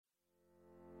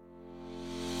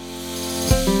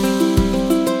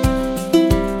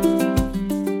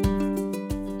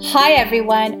Hi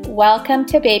everyone, welcome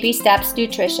to Baby Steps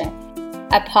Nutrition,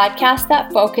 a podcast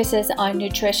that focuses on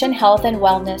nutrition, health, and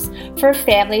wellness for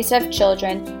families of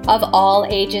children of all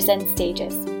ages and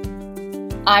stages.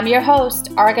 I'm your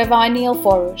host, Argavan Neil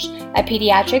Forush, a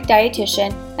pediatric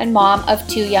dietitian and mom of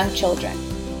 2 young children.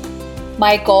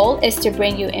 My goal is to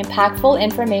bring you impactful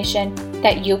information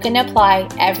that you can apply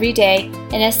every day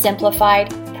in a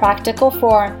simplified, practical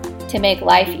form to make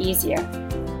life easier.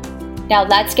 Now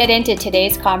let's get into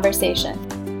today's conversation.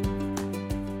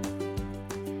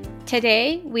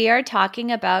 Today, we are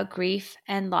talking about grief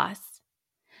and loss.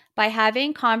 By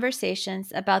having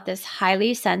conversations about this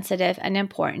highly sensitive and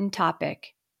important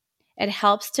topic, it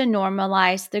helps to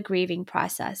normalize the grieving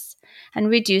process and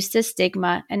reduce the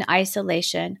stigma and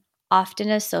isolation often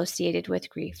associated with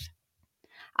grief.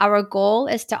 Our goal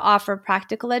is to offer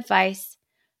practical advice,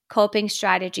 coping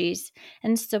strategies,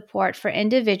 and support for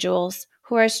individuals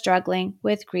who are struggling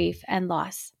with grief and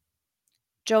loss.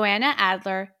 Joanna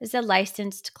Adler is a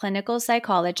licensed clinical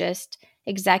psychologist,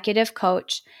 executive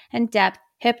coach, and depth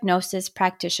hypnosis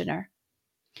practitioner.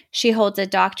 She holds a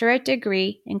doctorate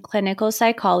degree in clinical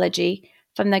psychology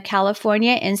from the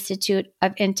California Institute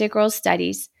of Integral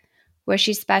Studies, where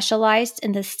she specialized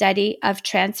in the study of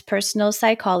transpersonal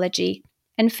psychology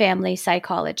and family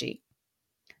psychology.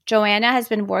 Joanna has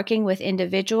been working with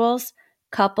individuals,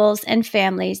 couples, and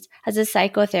families as a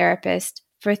psychotherapist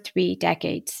for 3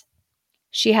 decades.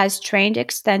 She has trained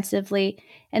extensively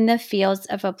in the fields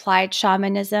of applied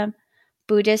shamanism,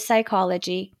 Buddhist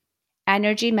psychology,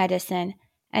 energy medicine,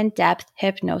 and depth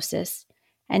hypnosis,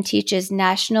 and teaches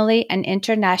nationally and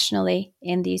internationally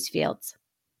in these fields.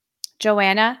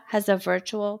 Joanna has a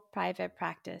virtual private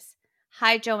practice.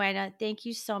 Hi, Joanna. Thank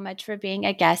you so much for being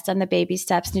a guest on the Baby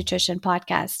Steps Nutrition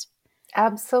podcast.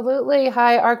 Absolutely.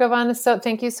 Hi, Argavan. So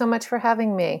thank you so much for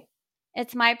having me.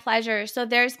 It's my pleasure. So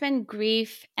there's been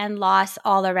grief and loss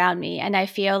all around me. And I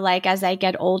feel like as I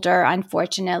get older,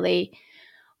 unfortunately,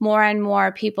 more and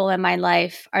more people in my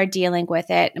life are dealing with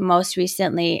it. Most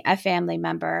recently, a family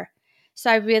member.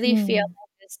 So I really feel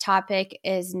like this topic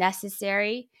is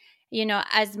necessary. You know,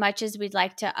 as much as we'd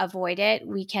like to avoid it,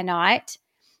 we cannot.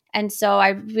 And so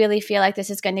I really feel like this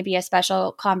is going to be a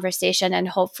special conversation, and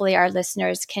hopefully our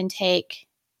listeners can take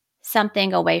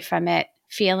something away from it,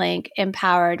 feeling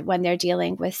empowered when they're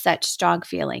dealing with such strong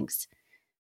feelings.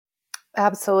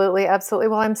 Absolutely. Absolutely.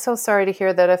 Well, I'm so sorry to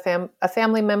hear that a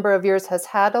family member of yours has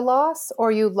had a loss,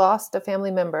 or you lost a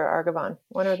family member,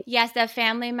 Argavan. Yes, a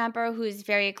family member who's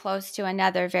very close to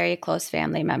another very close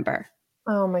family member.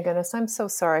 Oh my goodness. I'm so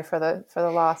sorry for the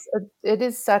loss. It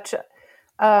is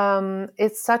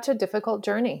it's such a difficult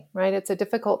journey, right? It's a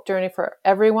difficult journey for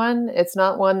everyone. It's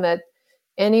not one that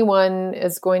anyone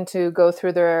is going to go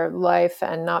through their life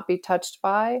and not be touched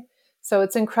by. So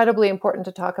it's incredibly important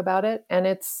to talk about it, and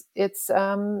it's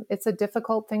a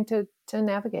difficult thing to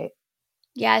navigate.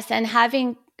 Yes, and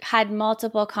having had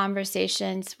multiple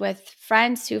conversations with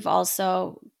friends who've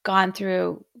also gone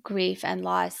through grief and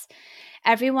loss,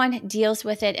 everyone deals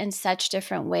with it in such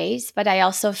different ways. But I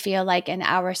also feel like in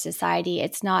our society,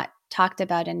 it's not talked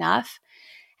about enough.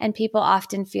 And people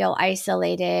often feel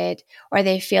isolated or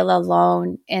they feel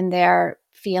alone in their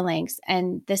feelings.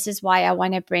 And this is why I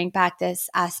want to bring back this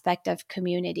aspect of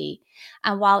community.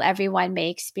 And while everyone may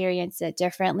experience it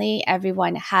differently,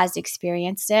 everyone has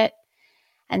experienced it.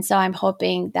 And so I'm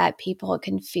hoping that people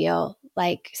can feel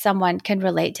like someone can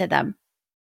relate to them.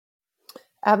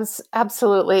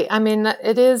 Absolutely. I mean,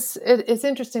 it's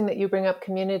interesting that you bring up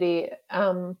community,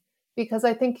 because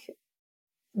I think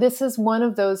this is one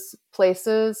of those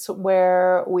places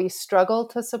where we struggle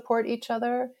to support each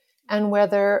other, and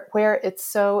where it's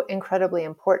so incredibly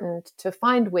important to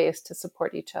find ways to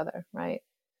support each other, right?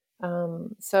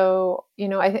 So,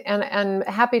 I'm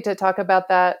happy to talk about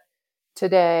that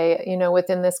today,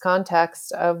 within this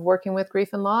context of working with grief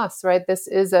and loss, right? This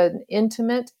is an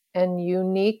intimate and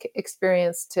unique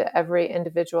experience to every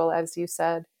individual, as you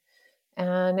said.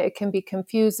 And it can be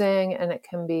confusing and it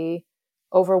can be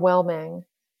overwhelming.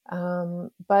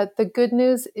 But the good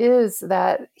news is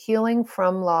that healing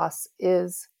from loss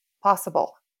is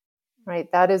possible,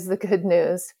 right? That is the good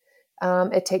news.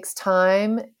 It takes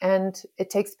time and it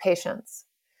takes patience.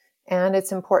 And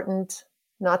it's important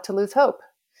not to lose hope.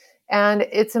 And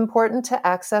it's important to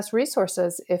access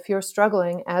resources if you're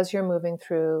struggling as you're moving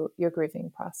through your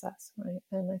grieving process, right?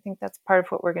 And I think that's part of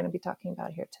what we're going to be talking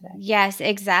about here today. Yes,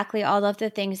 exactly. All of the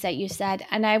things that you said.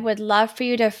 And I would love for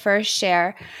you to first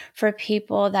share for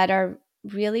people that are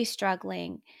really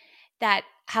struggling that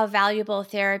how valuable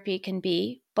therapy can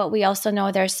be. But we also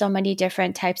know there's so many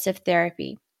different types of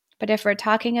therapy. But if we're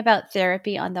talking about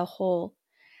therapy on the whole,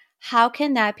 How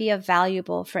can that be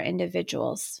valuable for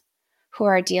individuals who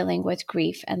are dealing with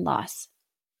grief and loss?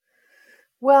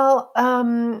 Well,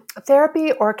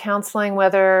 therapy or counseling,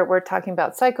 whether we're talking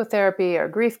about psychotherapy or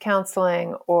grief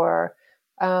counseling or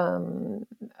um,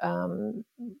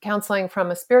 counseling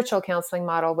from a spiritual counseling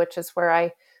model, which is where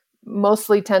I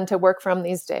mostly tend to work from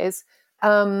these days,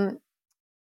 um,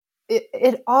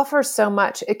 it offers so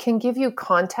much. It can give you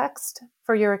context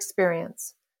for your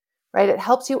experience, right? It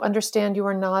helps you understand you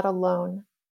are not alone.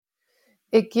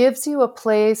 It gives you a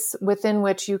place within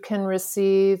which you can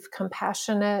receive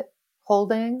compassionate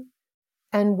holding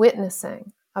and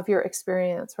witnessing of your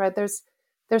experience, right? There's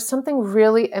something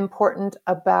really important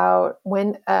about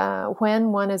when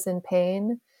one is in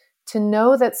pain to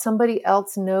know that somebody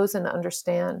else knows and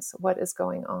understands what is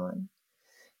going on.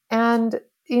 And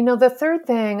the third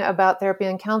thing about therapy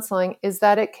and counseling is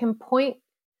that it can point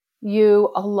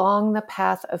you along the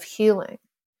path of healing,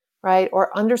 right?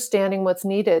 Or understanding what's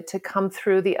needed to come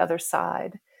through the other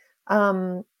side.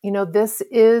 This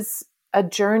is a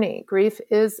journey. Grief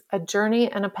is a journey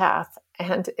and a path,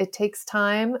 and it takes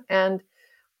time. And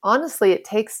honestly, it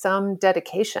takes some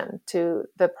dedication to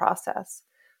the process.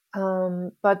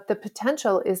 But the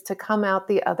potential is to come out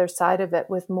the other side of it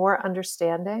with more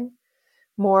understanding,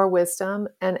 more wisdom,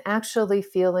 and actually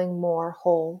feeling more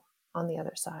whole on the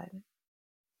other side.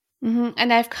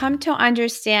 And I've come to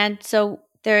understand, so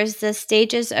there's the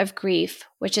stages of grief,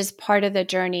 which is part of the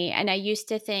journey. And I used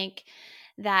to think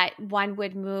that one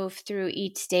would move through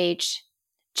each stage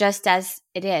just as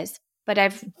it is. But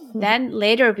I've then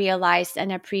later realized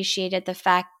and appreciated the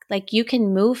fact like you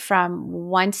can move from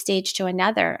one stage to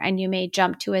another, and you may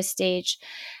jump to a stage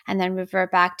and then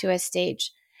revert back to a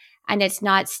stage. And it's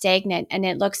not stagnant, and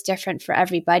it looks different for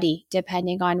everybody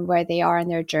depending on where they are in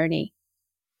their journey.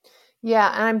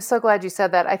 Yeah, and I'm so glad you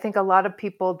said that. I think a lot of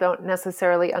people don't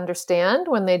necessarily understand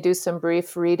when they do some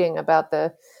brief reading about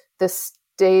the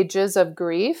stages of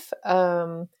grief,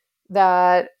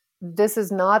 that this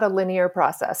is not a linear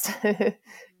process.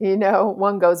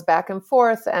 One goes back and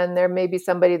forth, and there may be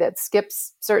somebody that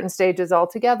skips certain stages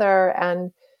altogether.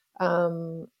 And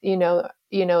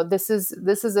this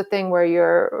is a thing where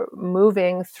you're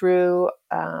moving through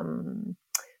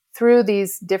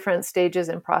these different stages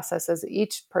and processes,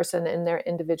 each person in their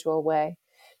individual way.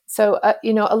 So,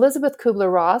 Elizabeth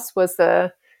Kubler-Ross was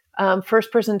the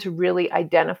first person to really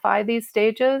identify these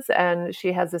stages. And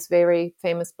she has this very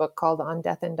famous book called On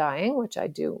Death and Dying, which I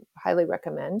do highly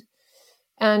recommend.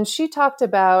 And she talked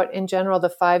about, in general, the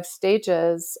 5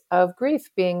 stages of grief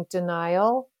being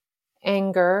denial,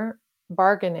 anger,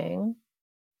 bargaining,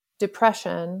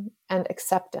 depression, and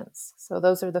acceptance. So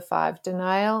those are the 5: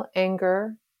 denial,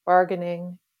 anger,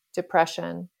 bargaining,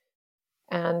 depression,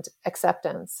 and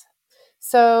acceptance.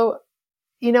 So,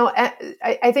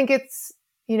 I think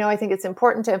it's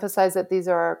important to emphasize that these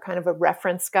are kind of a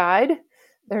reference guide.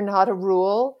 They're not a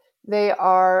rule. They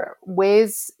are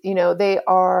ways, they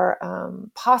are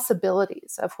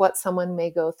possibilities of what someone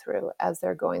may go through as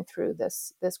they're going through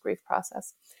this grief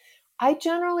process. I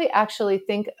generally actually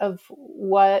think of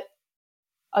what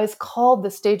is called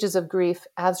the stages of grief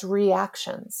as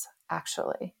reactions,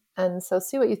 actually. And so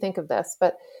see what you think of this.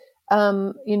 But,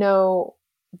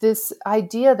 this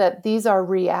idea that these are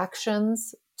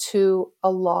reactions to a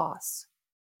loss,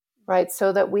 right?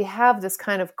 So that we have this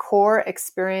kind of core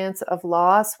experience of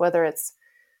loss, whether it's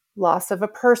loss of a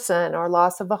person or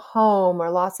loss of a home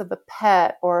or loss of a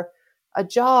pet or a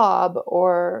job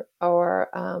or a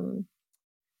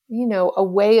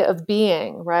way of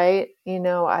being, right?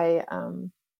 I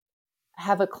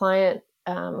have a client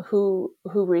who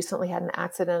recently had an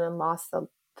accident and lost the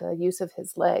use of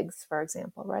his legs, for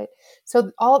example, right?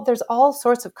 So there's all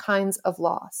sorts of kinds of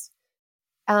loss.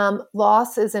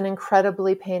 Loss is an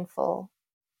incredibly painful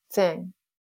thing.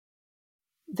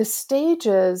 The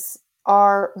stages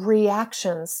are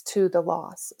reactions to the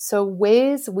loss. So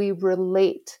ways we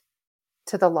relate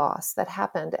to the loss that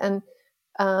happened. And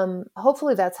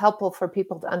hopefully that's helpful for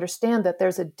people to understand that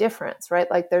there's a difference, right?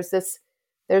 Like there's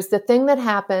the thing that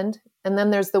happened, and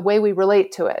then there's the way we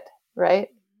relate to it, right?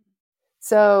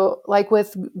 So like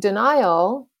with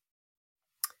denial,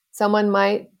 someone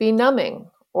might be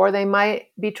numbing, or they might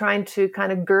be trying to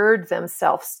kind of gird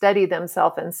themselves, steady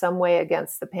themselves in some way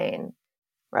against the pain,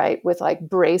 right? With like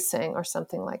bracing or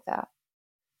something like that.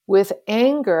 With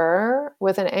anger,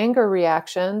 with an anger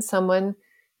reaction, someone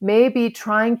may be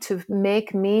trying to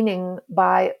make meaning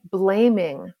by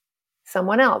blaming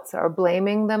someone else or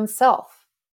blaming themselves,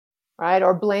 right?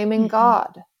 Or blaming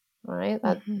God, right?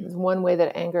 That is one way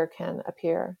that anger can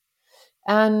appear.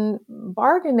 And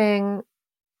bargaining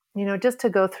just to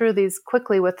go through these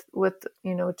quickly with,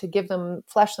 to give them,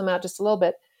 flesh them out just a little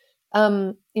bit.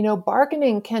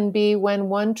 Bargaining can be when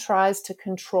one tries to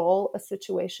control a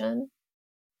situation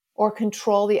or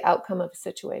control the outcome of a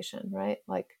situation, right?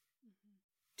 Like,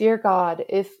 dear God,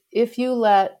 if you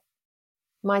let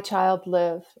my child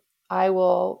live, I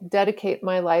will dedicate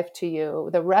my life to you,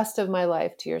 the rest of my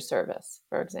life to your service,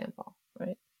 for example,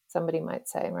 right? Somebody might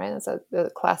say, right? That's a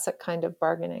classic kind of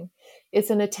bargaining. It's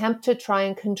an attempt to try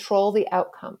and control the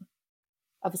outcome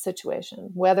of a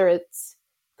situation, whether it's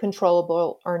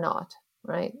controllable or not,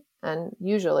 right? And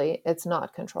usually it's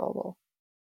not controllable.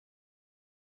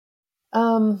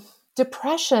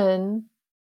 Depression,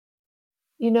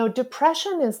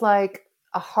 depression is like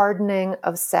a hardening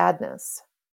of sadness,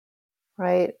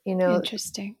 right?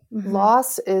 Interesting. Mm-hmm.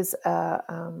 Loss is,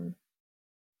 as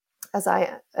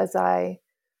I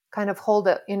kind of hold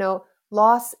it,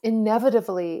 loss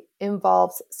inevitably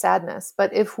involves sadness.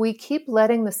 But if we keep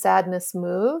letting the sadness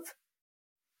move,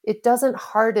 it doesn't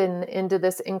harden into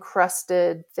this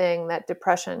encrusted thing that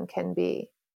depression can be.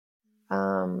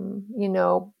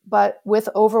 But with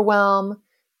overwhelm,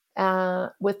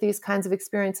 with these kinds of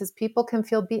experiences, people can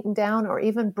feel beaten down or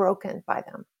even broken by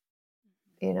them,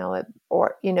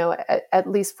 at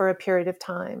least for a period of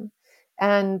time.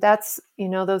 And that's,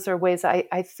 those are ways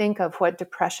I think of what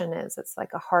depression is. It's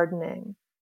like a hardening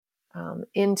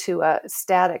into a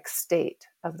static state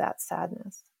of that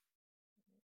sadness.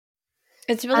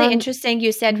 It's really interesting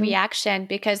you said reaction,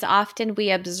 because often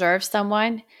we observe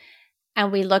someone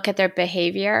and we look at their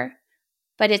behavior,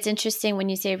 but it's interesting when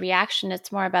you say reaction,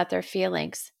 it's more about their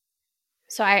feelings.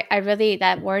 So I really,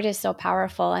 that word is so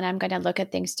powerful, and I'm going to look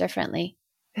at things differently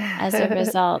as a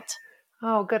result.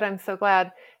 Oh, good. I'm so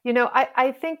glad.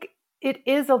 I think it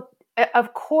is,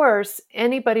 of course,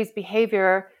 anybody's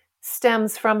behavior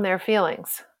stems from their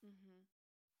feelings.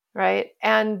 Right.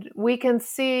 And we can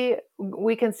see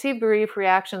grief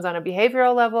reactions on a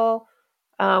behavioral level.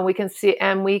 We can see,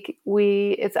 and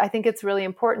I think it's really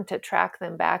important to track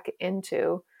them back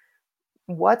into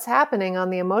what's happening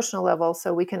on the emotional level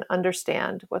so we can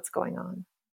understand what's going on.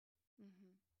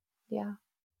 Yeah.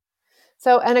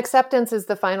 So, and acceptance is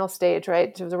the final stage,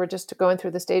 right? So we're just going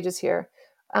through the stages here,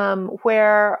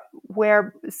 where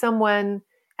someone,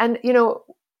 and,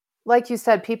 like you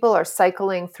said, people are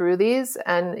cycling through these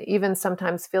and even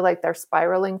sometimes feel like they're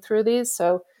spiraling through these.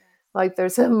 So like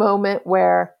there's a moment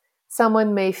where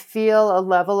someone may feel a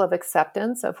level of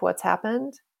acceptance of what's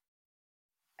happened,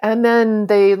 and then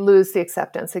they lose the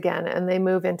acceptance again and they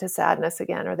move into sadness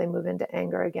again, or they move into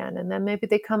anger again. And then maybe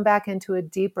they come back into a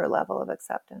deeper level of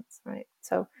acceptance, right?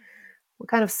 So we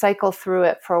kind of cycle through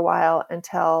it for a while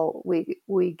until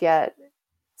we get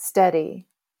steady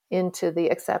into the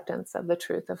acceptance of the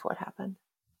truth of what happened.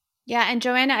 Yeah. And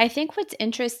Joanna, I think what's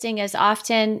interesting is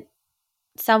often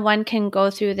someone can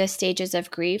go through the stages of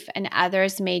grief and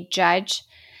others may judge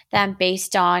them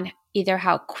based on either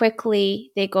how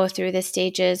quickly they go through the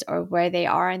stages or where they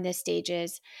are in the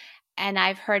stages. And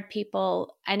I've heard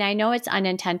people, and I know it's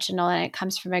unintentional and it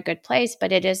comes from a good place,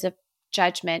 but it is a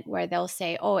judgment where they'll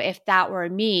say, oh, if that were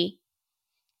me,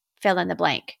 fill in the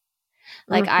blank.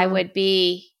 Like I would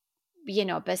be,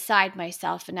 beside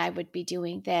myself and I would be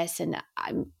doing this. And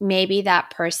maybe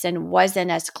that person wasn't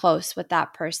as close with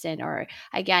that person. Or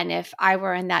again, if I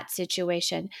were in that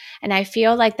situation. And I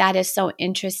feel like that is so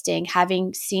interesting,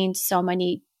 having seen so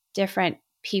many different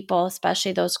people,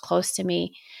 especially those close to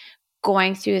me,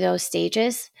 going through those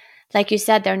stages. Like you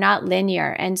said, they're not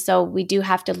linear. And so we do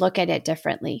have to look at it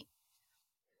differently.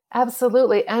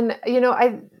 Absolutely. And,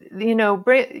 you're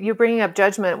bringing up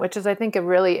judgment, which is, I think, a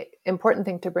really important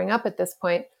thing to bring up at this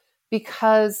point,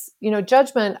 because,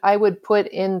 judgment I would put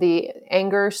in the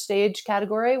anger stage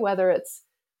category, whether it's,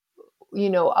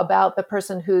 about the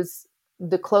person who's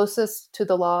the closest to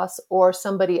the loss or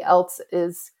somebody else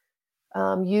is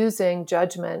using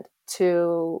judgment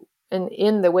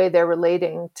in the way they're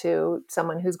relating to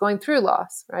someone who's going through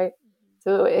loss, right?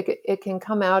 So it can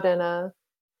come out in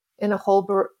a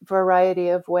whole variety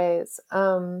of ways.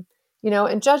 And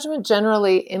judgment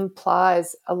generally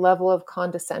implies a level of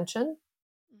condescension,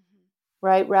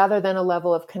 right? Rather than a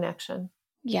level of connection.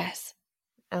 Yes.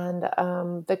 And,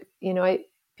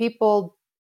 people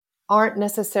aren't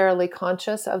necessarily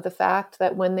conscious of the fact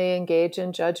that when they engage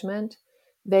in judgment,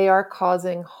 they are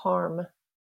causing harm.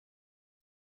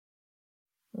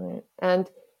 Right? And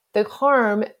the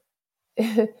harm,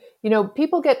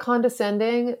 people get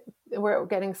condescending. We're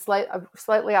getting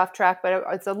slightly off track, but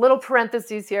it's a little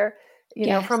parentheses here.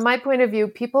 From my point of view,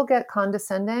 people get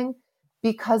condescending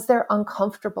because they're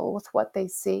uncomfortable with what they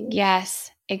see.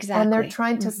 Yes, exactly. And they're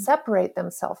trying to separate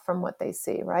themselves from what they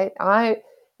see, right?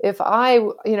 if I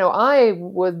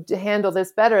would handle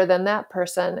this better than that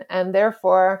person, and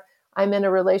therefore I'm in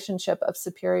a relationship of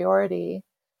superiority,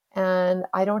 and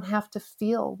I don't have to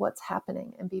feel what's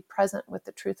happening and be present with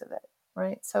the truth of it,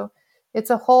 right? So it's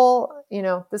a whole,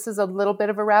 this is a little bit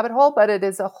of a rabbit hole, but it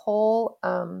is a whole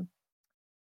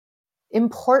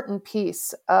important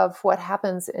piece of what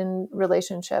happens in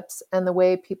relationships and the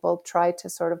way people try to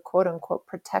sort of quote unquote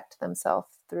protect themselves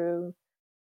through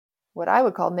what I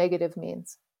would call negative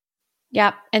means.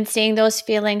 Yep. And seeing those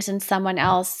feelings in someone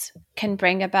else can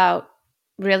bring about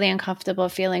really uncomfortable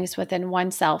feelings within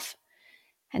oneself.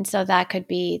 And so that could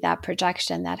be that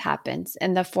projection that happens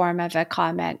in the form of a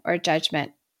comment or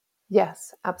judgment.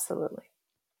 Yes, absolutely.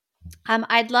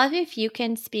 I'd love if you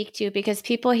can speak to, because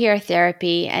people hear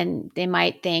therapy and they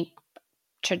might think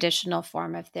traditional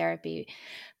form of therapy.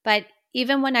 But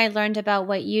even when I learned about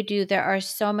what you do, there are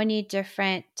so many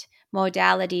different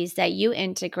modalities that you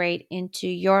integrate into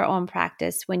your own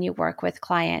practice when you work with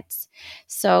clients.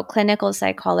 So clinical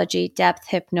psychology, depth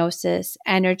hypnosis,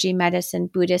 energy medicine,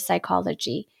 Buddhist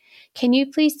psychology. Can you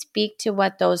please speak to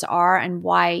what those are and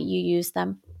why you use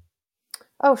them?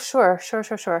 Oh, sure.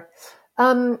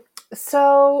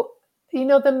 So,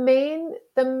 the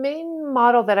main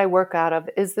model that I work out of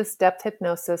is this depth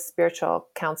hypnosis spiritual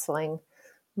counseling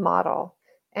model.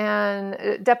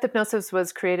 And depth hypnosis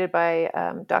was created by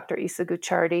Dr. Isa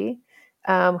Gucciardi,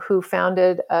 who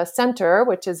founded a center,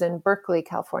 which is in Berkeley,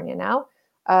 California now,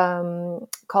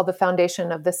 called the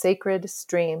Foundation of the Sacred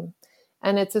Stream.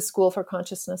 And it's a school for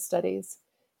consciousness studies.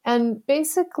 And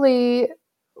basically,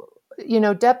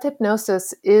 depth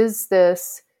hypnosis is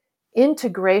this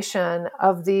integration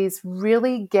of these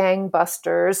really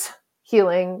gangbusters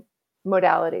healing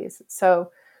modalities.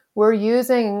 So we're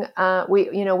using,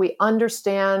 we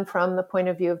understand from the point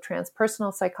of view of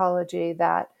transpersonal psychology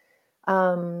that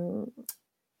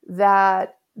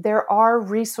that there are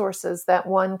resources that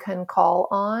one can call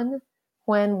on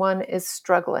when one is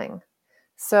struggling.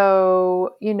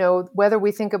 So, whether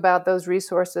we think about those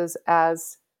resources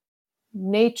as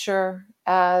nature,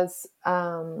 as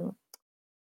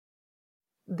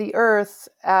the earth,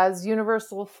 as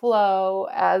universal flow,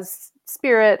 as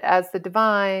spirit, as the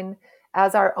divine,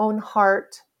 as our own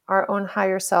heart, our own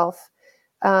higher self.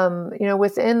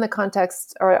 Within the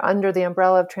context or under the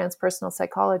umbrella of transpersonal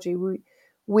psychology,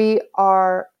 we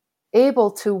are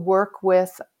able to work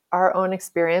with our own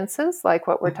experiences, like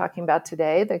what we're talking about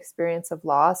today, the experience of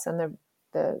loss and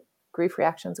the grief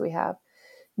reactions we have,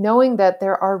 knowing that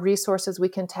there are resources we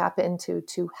can tap into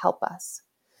to help us.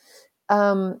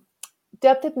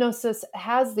 Depth hypnosis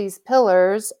has these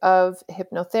pillars of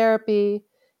hypnotherapy,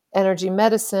 energy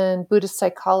medicine, Buddhist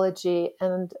psychology,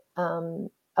 and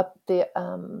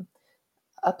the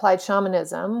applied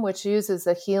shamanism, which uses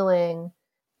the healing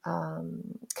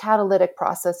catalytic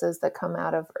processes that come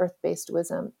out of earth-based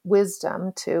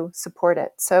wisdom to support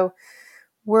it. So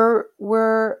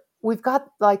we've got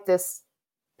like this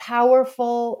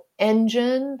powerful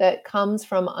engine that comes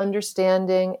from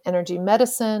understanding energy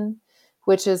medicine,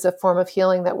 which is a form of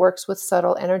healing that works with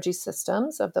subtle energy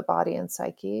systems of the body and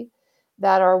psyche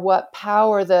that are what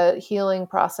power the healing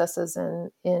processes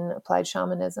in applied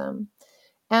shamanism.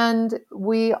 And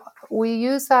we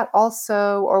use that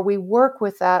also, or we work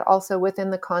with that also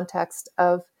within the context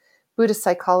of Buddhist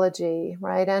psychology,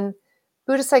 right? And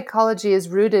Buddhist psychology is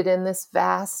rooted in this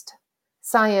vast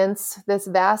science, this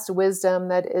vast wisdom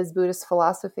that is Buddhist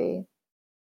philosophy.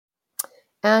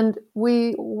 And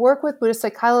we work with Buddhist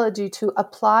psychology to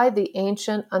apply the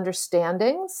ancient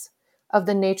understandings of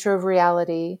the nature of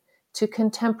reality to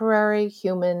contemporary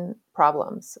human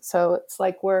problems. So it's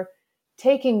like we're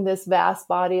taking this vast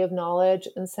body of knowledge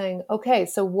and saying, okay,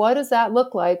 so what does that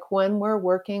look like when we're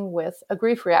working with a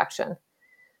grief reaction,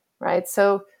 right?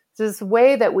 So this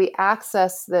way that we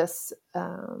access this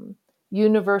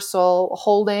universal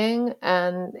holding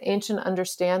and ancient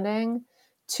understanding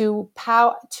to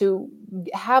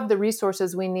have the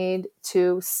resources we need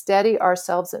to steady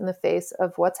ourselves in the face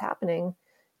of what's happening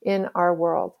in our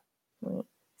world.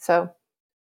 So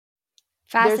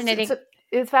fascinating.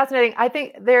 It's fascinating. I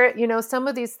think some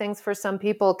of these things for some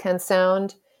people can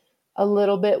sound a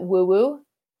little bit woo-woo.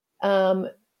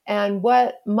 And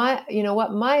what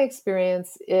my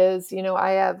experience is,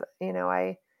 I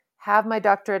have my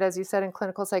doctorate, as you said, in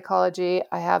clinical psychology.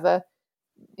 I have a,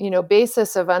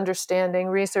 basis of understanding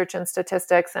research and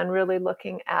statistics and really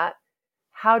looking at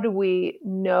how do we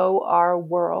know our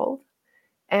world.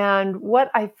 And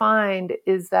what I find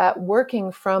is that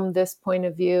working from this point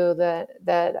of view that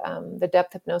the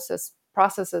depth hypnosis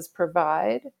processes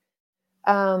provide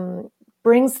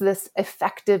brings this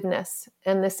effectiveness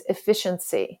and this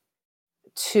efficiency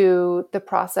to the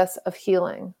process of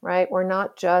healing, right? We're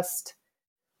not just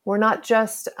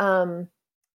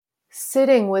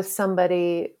sitting with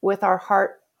somebody with our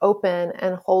heart open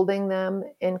and holding them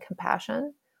in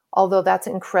compassion, although that's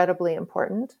incredibly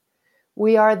important.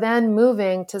 We are then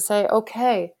moving to say,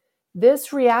 okay, this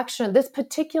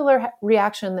particular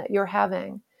reaction that you're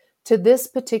having to this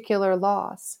particular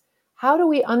loss, how do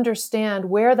we understand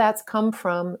where that's come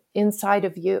from inside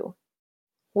of you?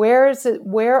 Where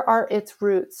are its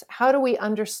roots? How do we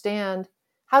understand?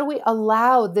 How do we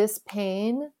allow this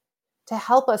pain to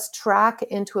help us track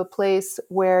into a place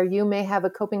where you may have a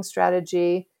coping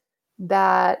strategy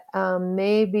that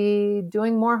may be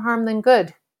doing more harm than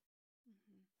good?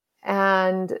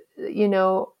 And,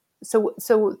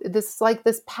 so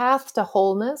this path to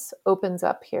wholeness opens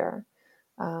up here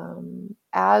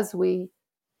as we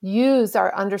use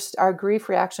our grief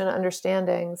reaction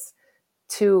understandings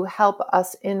to help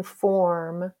us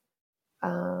inform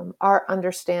our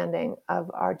understanding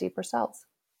of our deeper selves.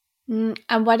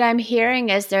 And what I'm hearing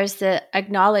is there's the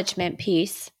acknowledgement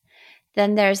piece,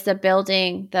 then there's the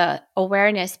building, the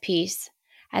awareness piece,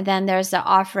 and then there's the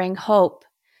offering hope.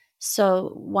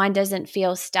 So one doesn't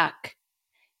feel stuck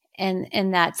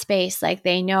in that space, like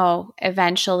they know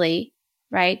eventually,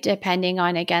 right? Depending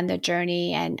on, again, the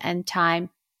journey and time,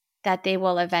 that they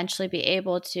will eventually be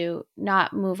able to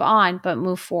not move on, but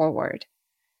move forward.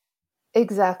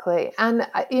 Exactly. And,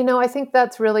 I think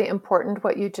that's really important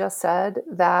what you just said,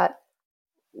 that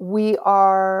we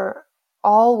are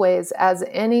always, as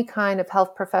any kind of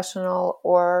health professional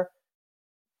or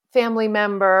family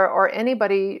member or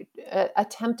anybody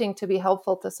attempting to be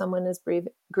helpful to someone who's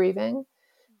grieving,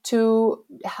 to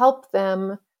help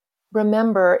them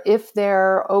remember, if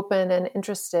they're open and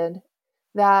interested,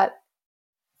 that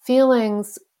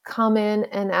feelings come in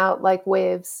and out like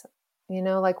waves,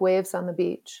 like waves on the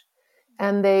beach.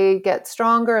 And they get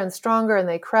stronger and stronger, and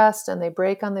they crest and they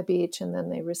break on the beach, and then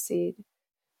they recede,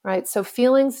 right? So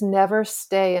feelings never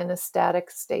stay in a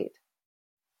static state,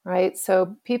 right?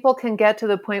 So people can get to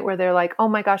the point where they're like, oh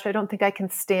my gosh, I don't think I can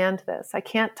stand this. I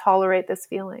can't tolerate this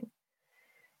feeling.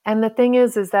 And the thing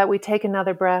is that we take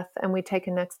another breath and we take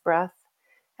a next breath.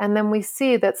 And then we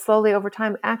see that slowly over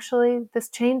time, actually, this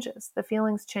changes. The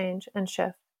feelings change and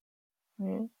shift.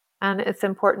 Right? And it's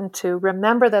important to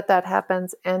remember that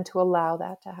happens and to allow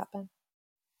that to happen.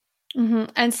 Mm-hmm.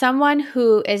 And someone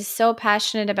who is so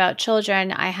passionate about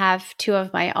children, I have two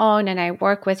of my own, and I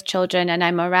work with children, and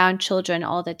I'm around children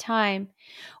all the time.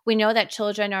 We know that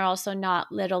children are also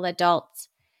not little adults.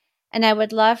 And I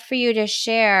would love for you to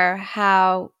share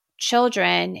how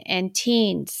children and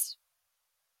teens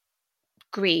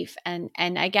grieve. And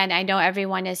again, I know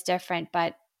everyone is different,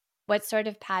 but what sort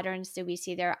of patterns do we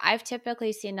see there? I've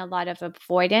typically seen a lot of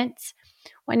avoidance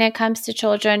when it comes to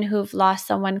children who've lost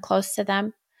someone close to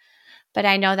them. But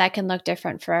I know that can look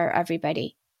different for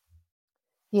everybody.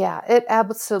 Yeah, it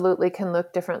absolutely can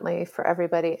look differently for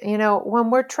everybody. When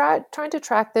we're trying to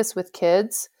track this with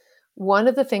kids, one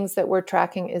of the things that we're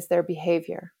tracking is their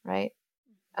behavior, right?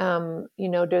 Are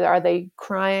they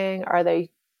crying? Are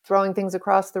they throwing things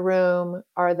across the room?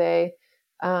 Are they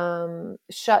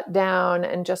shut down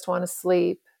and just want to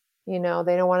sleep? They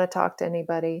don't want to talk to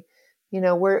anybody.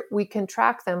 We can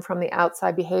track them from the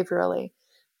outside behaviorally.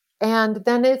 And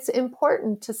then it's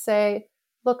important to say,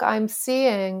 look, I see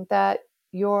that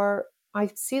you're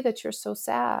so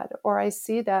sad, or I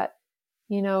see that,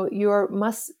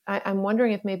 I'm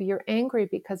wondering if maybe you're angry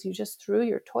because you just threw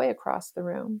your toy across the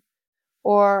room.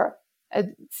 Or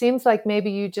it seems like maybe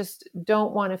you just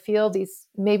don't want to feel these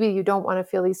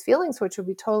feelings, which would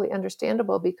be totally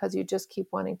understandable because you just keep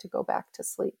wanting to go back to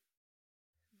sleep.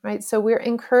 Right? So we're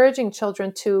encouraging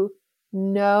children to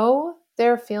know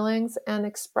their feelings and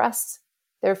express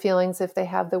their feelings if they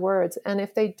have the words. And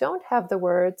if they don't have the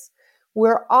words,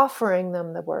 we're offering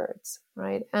them the words,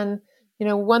 right? And,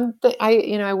 one thing,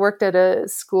 I worked at a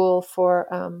school for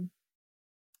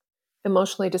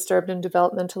emotionally disturbed and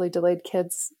developmentally delayed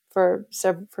kids for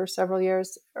several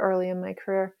years early in my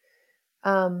career.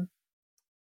 And,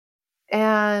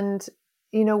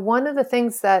 one of the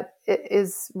things that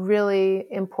is really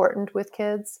important with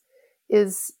kids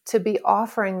is to be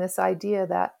offering this idea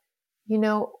that,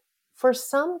 for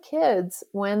some kids,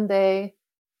 when they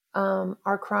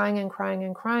are crying and crying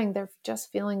and crying, they're just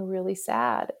feeling really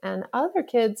sad. And other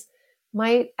kids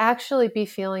might actually be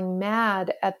feeling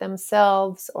mad at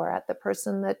themselves or at the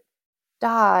person that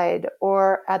died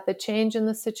or at the change in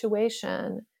the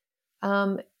situation,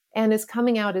 and is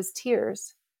coming out as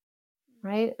tears.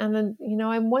 Right. And then,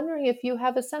 I'm wondering if you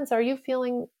have a sense, are you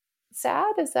feeling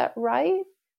sad? Is that right?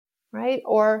 Right.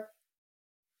 Or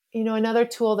another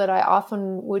tool that I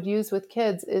often would use with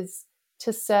kids is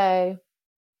to say,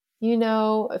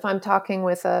 if I'm talking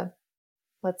with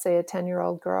let's say a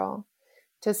 10-year-old girl,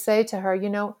 to say to her,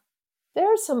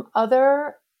 there are some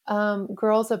other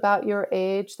girls about your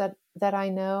age that I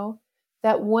know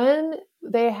that when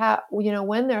they have,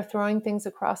 when they're throwing things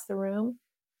across the room,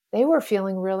 they were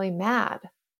feeling really mad.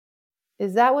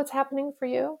 Is that what's happening for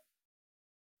you?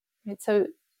 Right.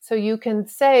 So you can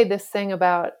say this thing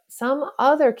about some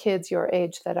other kids your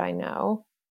age that I know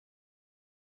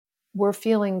were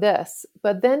feeling this,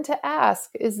 but then to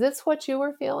ask, is this what you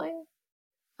were feeling?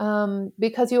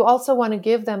 Because you also want to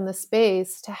give them the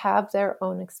space to have their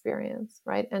own experience,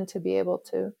 right? And to be able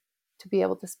to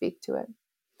speak to it.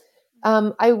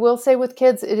 I will say with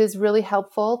kids, it is really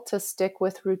helpful to stick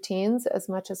with routines as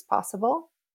much as possible,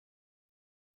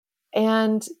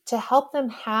 and to help them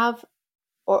have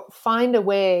or find a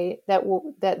way that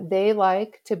they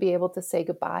like to be able to say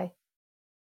goodbye,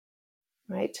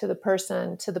 right? To the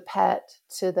person, to the pet,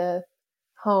 to the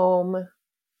home,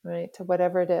 right? To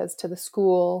whatever it is, to the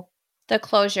school. The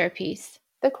closure piece.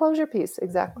 The closure piece,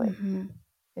 exactly. Mm-hmm.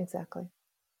 Exactly.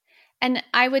 And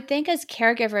I would think as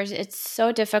caregivers, it's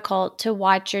so difficult to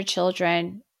watch your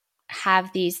children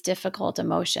have these difficult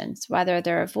emotions, whether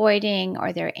they're avoiding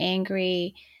or they're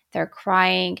angry, they're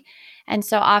crying. And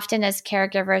so often as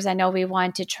caregivers, I know we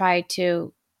want to try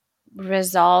to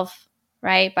resolve,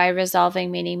 right? By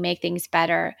resolving, meaning make things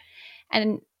better.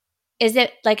 And is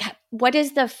it like, what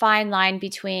is the fine line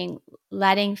between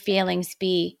letting feelings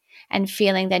be and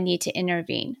feeling the need to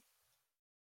intervene?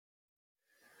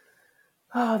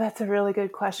 Oh, that's a really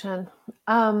good question.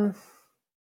 I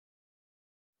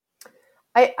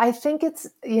think it's,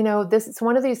 this is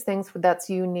one of these things that's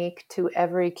unique to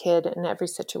every kid in every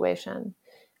situation.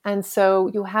 And so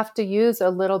you have to use a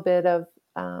little bit of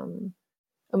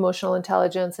emotional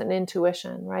intelligence and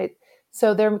intuition, right?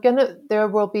 So there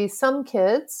will be some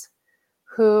kids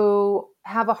who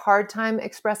have a hard time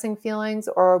expressing feelings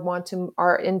or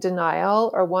are in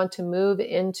denial or want to move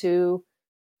into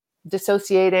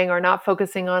dissociating or not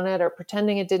focusing on it or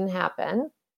pretending it didn't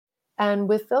happen. And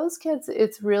with those kids,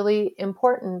 it's really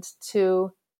important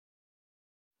to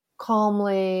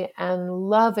calmly and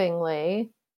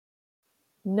lovingly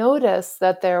notice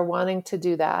that they're wanting to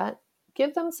do that,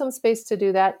 give them some space to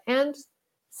do that, and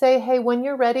say, hey, when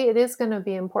you're ready, it is going to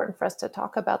be important for us to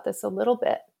talk about this a little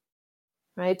bit,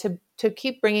 right? To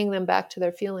keep bringing them back to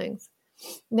their feelings.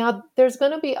 Now, there's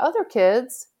going to be other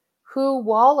kids who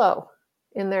wallow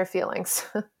in their feelings.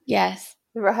 Yes.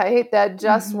 Right? That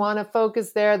just Mm-hmm. want to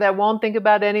focus there, that won't think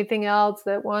about anything else,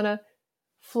 that want to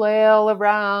flail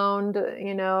around,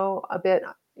 a bit,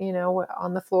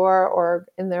 on the floor or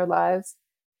in their lives.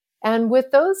 And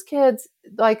with those kids,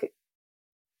 like,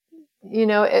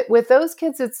 with those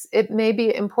kids, it may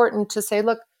be important to say,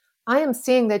 look, I am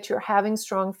seeing that you're having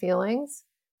strong feelings,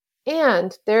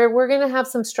 and we're going to have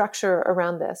some structure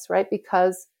around this, right?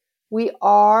 Because we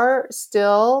are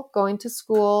still going to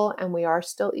school, and we are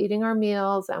still eating our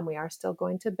meals, and we are still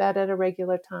going to bed at a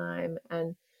regular time.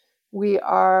 And we're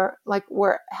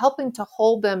helping to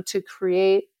hold them to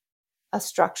create a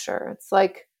structure. It's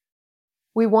like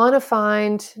we want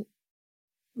to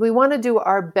do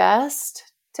our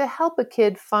best to help a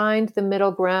kid find the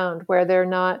middle ground where they're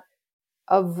not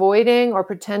avoiding or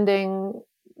pretending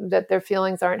that their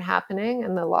feelings aren't happening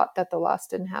and that the loss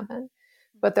didn't happen,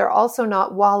 but they're also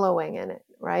not wallowing in it,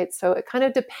 right? So it kind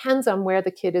of depends on where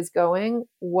the kid is going,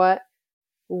 what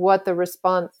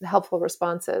the helpful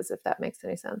response is, if that makes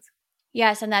any sense.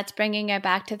 Yes, and that's bringing it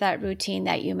back to that routine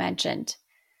that you mentioned.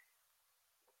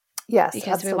 Yes,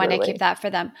 because absolutely. we want to keep that for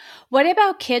them. What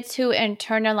about kids who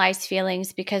internalize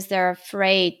feelings because they're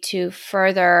afraid to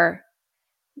further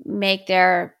make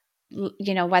their,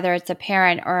 whether it's a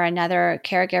parent or another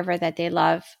caregiver that they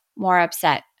love, more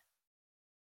upset?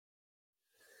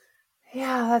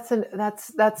 Yeah,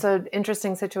 that's an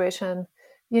interesting situation.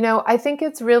 I think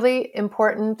it's really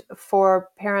important for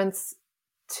parents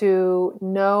to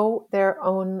know their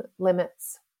own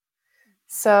limits.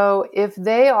 So if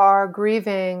they are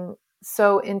grieving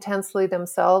so intensely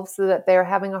themselves so that they're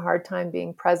having a hard time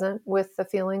being present with the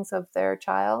feelings of their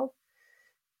child,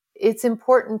 it's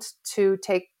important to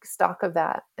take stock of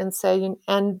that and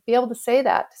be able to say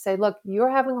that, to say, look,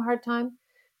 you're having a hard time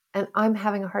and I'm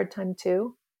having a hard time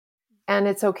too. And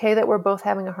it's okay that we're both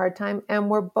having a hard time, and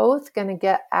we're both going to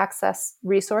get access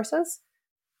resources,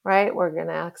 right? We're going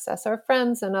to access our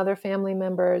friends and other family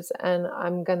members. And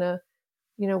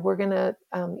we're going to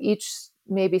each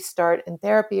maybe start in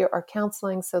therapy or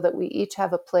counseling so that we each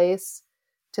have a place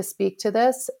to speak to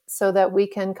this so that we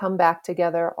can come back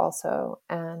together also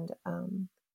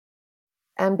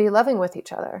and be loving with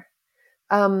each other.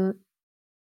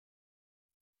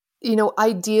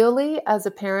 Ideally as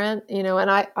a parent,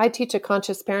 and I teach a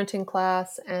conscious parenting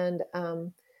class, and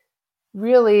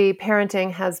really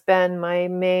parenting has been my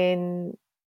main,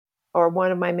 or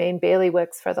one of my main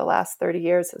bailiwicks for the last 30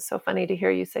 years. It's so funny to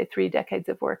hear you say 3 decades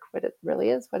of work, but it really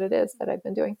is what it is that I've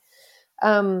been doing.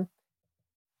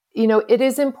 It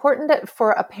is important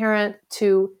for a parent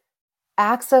to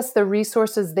access the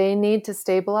resources they need to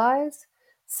stabilize,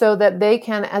 so that they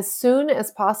can, as soon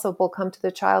as possible, come to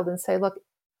the child and say, look,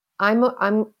 I'm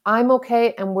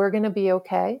okay, and we're going to be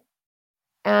okay.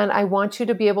 And I want you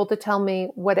to be able to tell me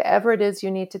whatever it is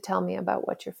you need to tell me about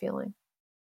what you're feeling.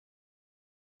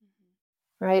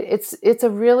 Right? It's a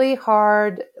really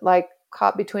hard, like,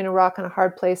 caught between a rock and a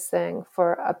hard place thing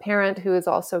for a parent who is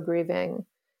also grieving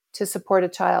to support a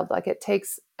child. Like, it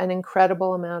takes an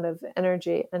incredible amount of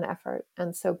energy and effort.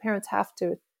 And so parents have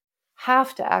to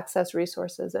access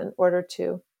resources in order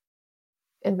to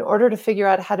figure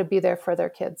out how to be there for their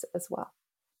kids as well.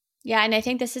 Yeah, and I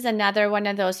think this is another one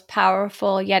of those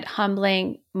powerful yet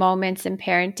humbling moments in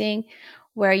parenting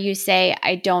where you say,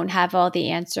 I don't have all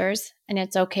the answers, and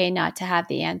it's okay not to have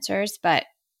the answers, but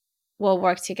we'll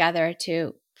work together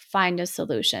to find a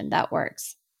solution that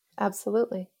works.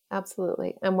 Absolutely.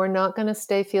 Absolutely. And we're not going to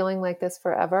stay feeling like this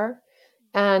forever.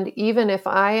 And even if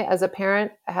I, as a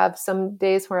parent, have some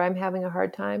days where I'm having a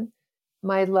hard time,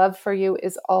 my love for you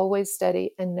is always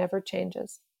steady and never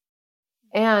changes.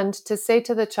 And to say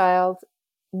to the child,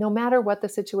 no matter what the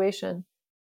situation,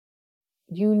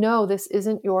 this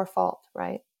isn't your fault,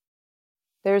 right?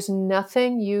 There's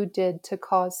nothing you did to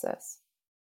cause this,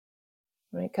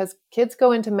 right? Because kids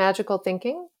go into magical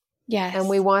thinking. Yes. And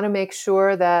we want to make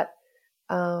sure that,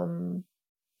 that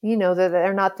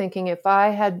they're not thinking, if I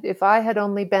had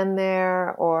only been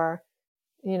there, or,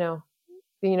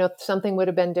 something would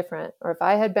have been different. Or if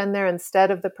I had been there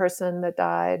instead of the person that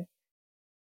died,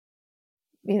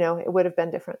 it would have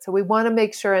been different. So we want to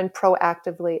make sure and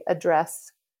proactively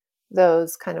address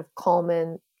those kind of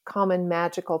common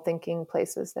magical thinking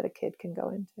places that a kid can go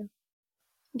into.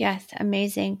 Yes,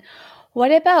 amazing.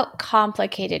 What about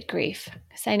complicated grief?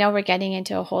 Because I know we're getting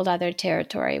into a whole other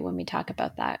territory when we talk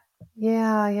about that.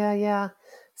 Yeah.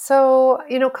 So,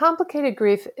 complicated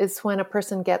grief is when a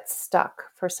person gets stuck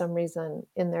for some reason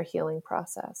in their healing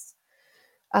process.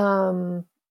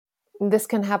 This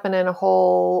can happen in a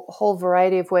whole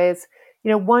variety of ways.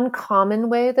 One common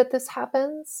way that this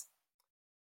happens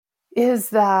is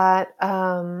that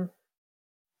a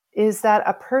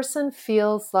person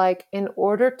feels like, in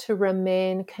order to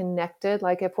remain connected,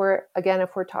 like if we're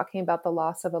talking about the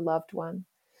loss of a loved one,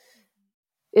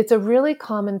 it's a really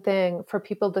common thing for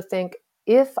people to think,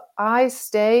 if I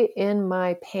stay in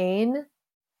my pain,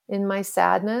 in my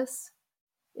sadness,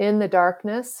 in the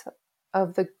darkness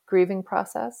of the grieving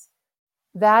process,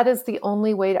 that is the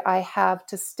only way I have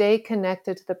to stay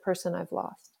connected to the person I've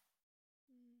lost.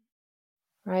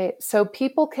 Right? So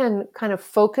people can kind of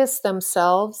focus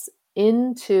themselves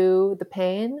into the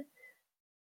pain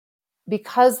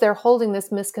because they're holding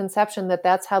this misconception that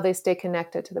that's how they stay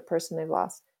connected to the person they've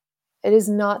lost. It is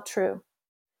not true.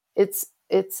 It's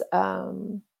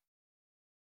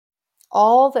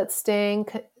all that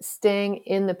staying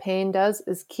in the pain does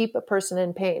is keep a person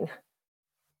in pain.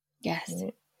 Yes.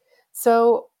 Right?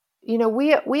 So,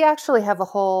 we actually have a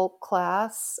whole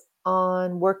class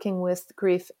on working with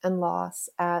grief and loss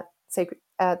at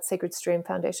Sacred Stream,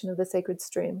 Foundation of the Sacred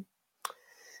Stream,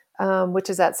 which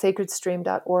is at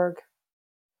sacredstream.org.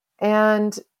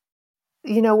 And,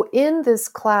 in this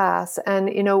class, and,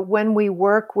 when we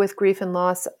work with grief and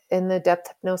loss in the depth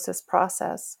hypnosis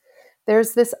process,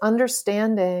 there's this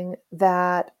understanding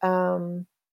that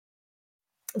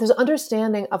there's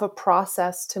understanding of a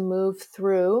process to move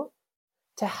through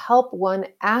to help one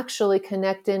actually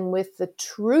connect in with the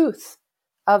truth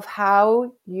of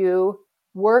how you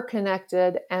were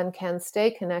connected and can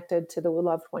stay connected to the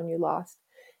loved one you lost.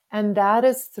 And that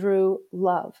is through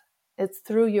love. It's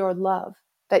through your love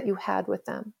that you had with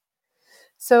them.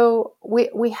 So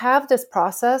we have this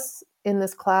process in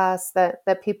this class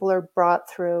that people are brought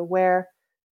through, where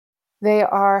they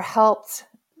are helped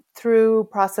through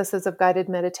processes of guided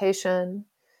meditation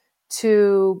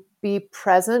to be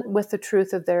present with the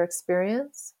truth of their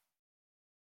experience,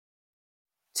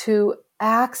 to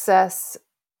access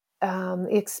the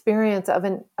experience of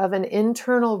an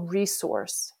internal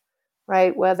resource,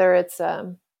 right? Whether it's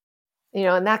and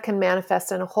that can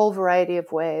manifest in a whole variety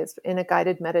of ways. In a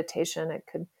guided meditation, it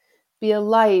could be a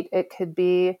light, it could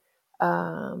be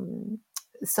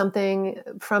something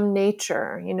from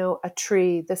nature, a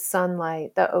tree, the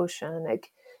sunlight, the ocean. It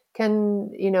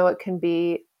can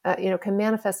be can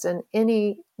manifest in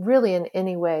any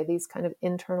way, these kind of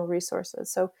internal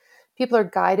resources. So people are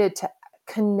guided to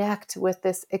connect with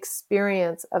this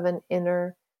experience of an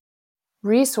inner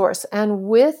resource. And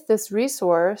with this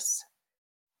resource,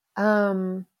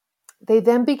 they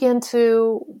then begin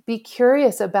to be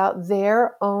curious about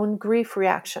their own grief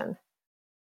reaction,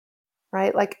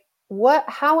 right? Like,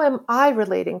 how am I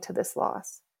relating to this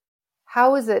loss?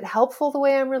 How is it helpful the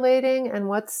way I'm relating? And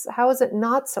how is it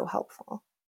not so helpful?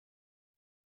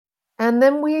 And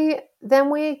then we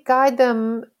guide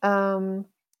them,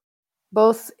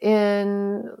 both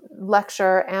in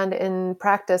lecture and in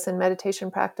practice and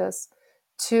meditation practice,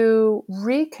 to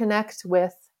reconnect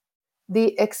with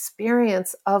the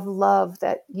experience of love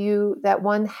that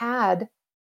one had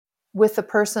with the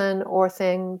person or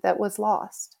thing that was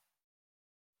lost,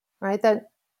 right?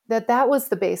 That was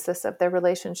the basis of their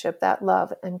relationship, that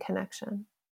love and connection.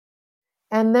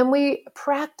 And then we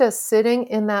practice sitting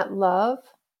in that love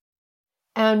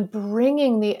and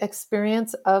bringing the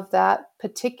experience of that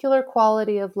particular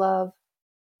quality of love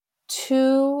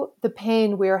to the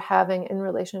pain we're having in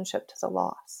relationship to the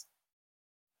loss.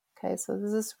 Okay, so this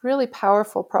is this really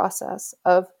powerful process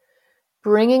of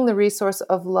bringing the resource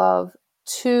of love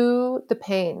to the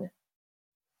pain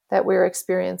that we're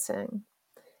experiencing.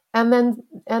 And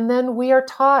then we are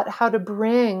taught how to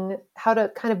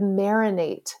kind of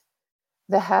marinate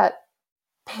that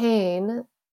pain,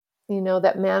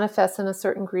 that manifests in a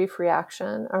certain grief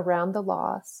reaction around the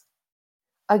loss.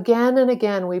 Again and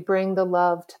again, we bring the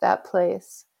love to that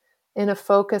place in a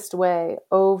focused way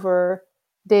over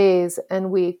days and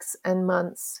weeks and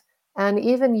months and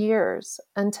even years,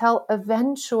 until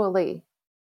eventually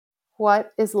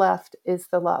what is left is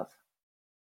the love.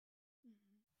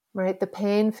 Right? The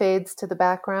pain fades to the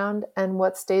background, and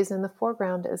what stays in the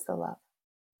foreground is the love.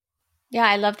 Yeah,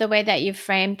 I love the way that you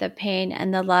framed the pain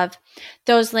and the love.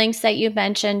 Those links that you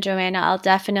mentioned, Joanna, I'll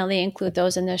definitely include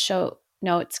those in the show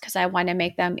notes because I want to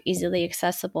make them easily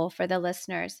accessible for the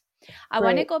listeners. I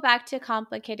want to go back to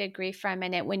complicated grief for a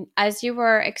minute. As you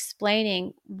were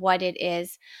explaining what it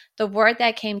is, the word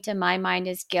that came to my mind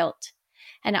is guilt.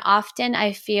 And often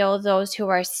I feel those who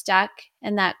are stuck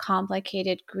in that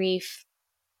complicated grief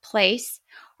place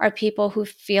are people who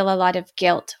feel a lot of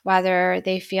guilt, whether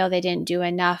they feel they didn't do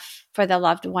enough for the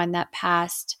loved one that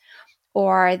passed,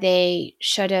 or they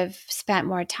should have spent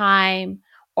more time,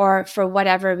 or for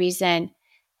whatever reason,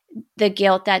 the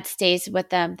guilt that stays with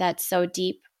them that's so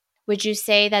deep. Would you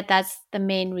say that that's the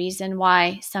main reason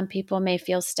why some people may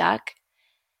feel stuck?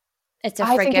 It's a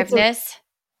forgiveness?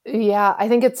 I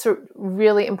think it's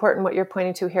really important what you're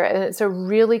pointing to here. And it's a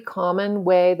really common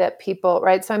way that people,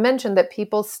 right? So I mentioned that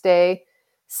people stay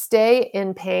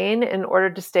in pain in order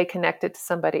to stay connected to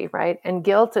somebody, right? And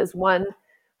guilt is one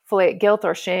guilt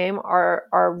or shame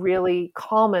are really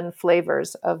common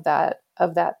flavors of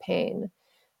that pain.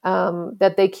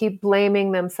 That they keep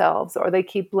blaming themselves, or they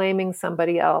keep blaming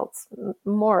somebody else,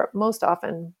 most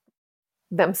often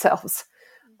themselves,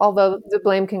 although the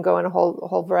blame can go in a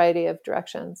whole variety of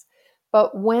directions.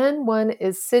 But when one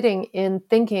is sitting in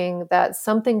thinking that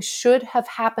something should have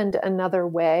happened another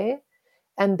way,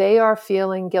 and they are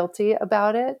feeling guilty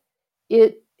about it,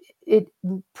 it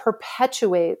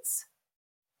perpetuates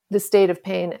the state of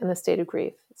pain and the state of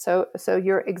grief. So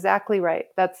you're exactly right.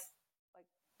 That's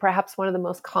perhaps one of the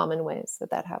most common ways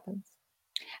that happens.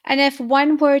 And if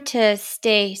one were to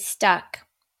stay stuck,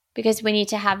 because we need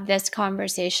to have this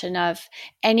conversation of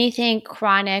anything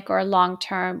chronic or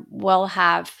long-term will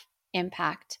have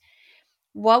impact,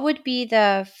 what would be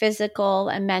the physical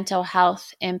and mental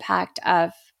health impact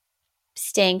of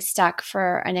staying stuck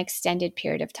for an extended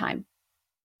period of time?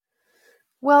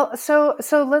 Well, so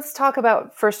let's talk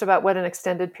first about what an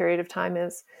extended period of time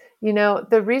is.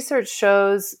 The research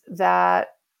shows that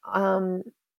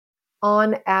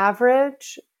on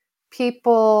average,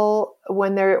 people,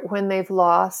 when they've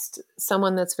lost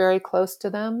someone that's very close to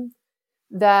them,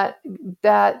 that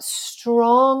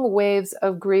strong waves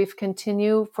of grief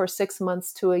continue for 6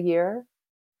 months to a year,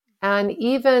 and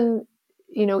even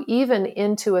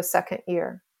into a second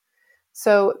year.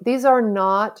 So these are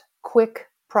not quick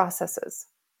processes,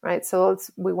 right? So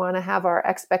we want to have our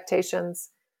expectations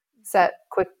set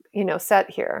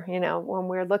here. When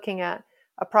we're looking at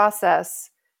a process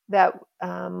that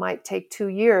might take 2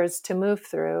 years to move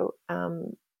through,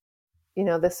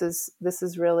 this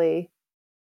is really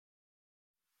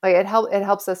like it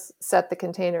helps us set the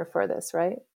container for this,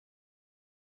 right?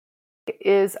 It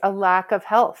is a lack of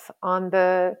health on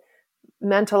the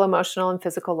mental, emotional, and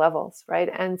physical levels, right?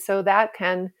 And so that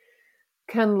can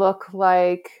look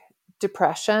like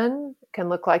depression, can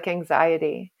look like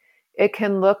anxiety. It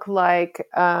can look like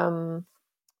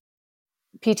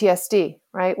PTSD,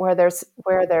 right? Where there's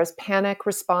panic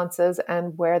responses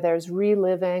and where there's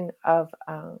reliving of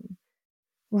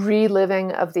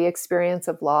the experience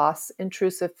of loss,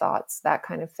 intrusive thoughts, that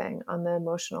kind of thing on the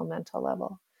emotional, mental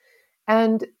level.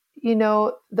 And,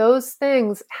 those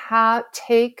things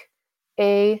take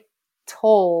a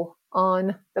toll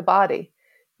on the body,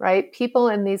 right? People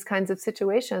in these kinds of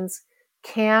situations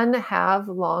can have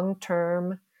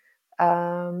long-term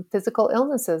physical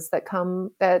illnesses that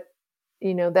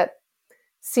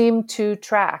seem to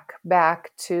track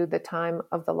back to the time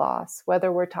of the loss,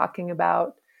 whether we're talking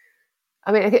about,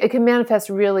 it can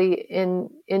manifest really in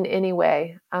any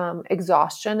way.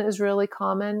 Exhaustion is really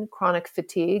common. Chronic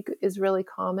fatigue is really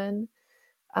common.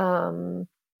 The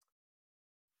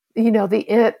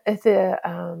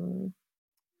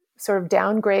sort of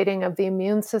downgrading of the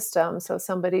immune system. So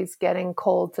somebody's getting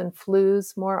colds and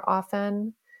flus more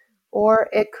often, or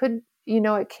it could,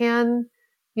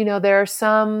 there are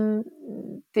some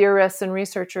theorists and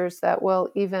researchers that will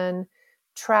even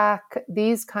track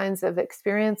these kinds of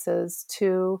experiences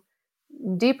to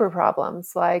deeper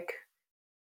problems like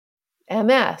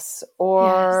MS,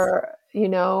 or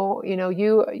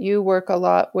you work a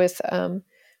lot with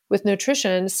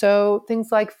nutrition, so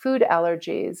things like food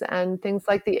allergies and things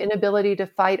like the inability to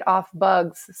fight off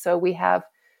bugs. So we have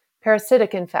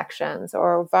parasitic infections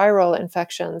or viral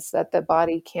infections that the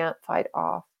body can't fight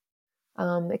off.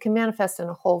 It can manifest in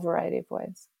a whole variety of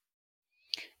ways.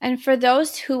 And for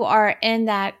those who are in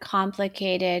that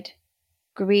complicated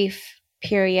grief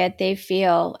period, they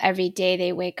feel every day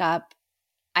they wake up,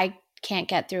 I can't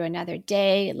get through another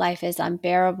day. Life is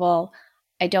unbearable.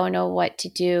 I don't know what to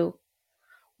do.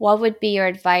 What would be your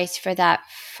advice for that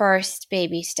first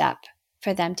baby step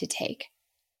for them to take?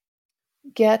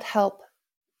 Get help.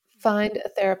 Find a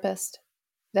therapist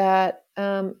that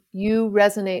you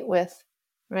resonate with,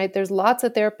 right? There's lots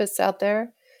of therapists out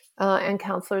there and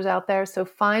counselors out there. So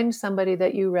find somebody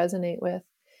that you resonate with.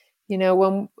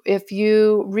 If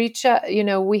you reach out,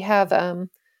 we have a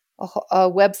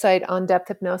website on depth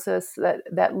hypnosis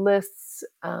that lists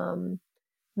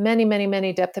many, many,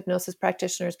 many depth hypnosis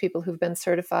practitioners, people who've been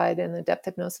certified in the depth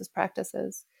hypnosis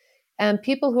practices. And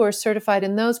people who are certified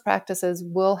in those practices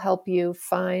will help you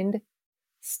find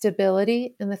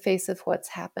stability in the face of what's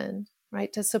happened,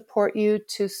 right? To support you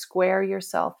to square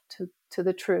yourself to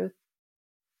the truth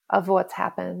of what's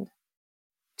happened,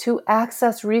 to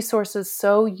access resources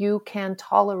so you can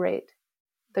tolerate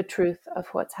the truth of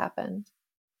what's happened,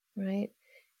 right?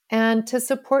 And to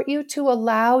support you to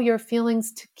allow your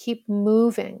feelings to keep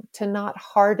moving, to not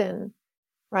harden,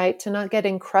 right? To not get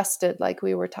encrusted like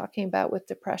we were talking about with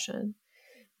depression.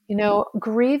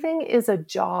 Grieving is a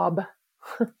job.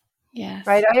 Yes.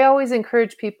 Right? I always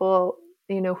encourage people,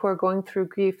 who are going through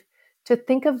grief to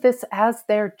think of this as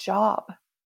their job,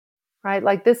 right?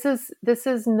 Like this is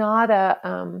not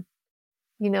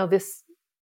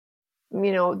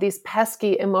these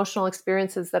pesky emotional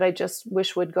experiences that I just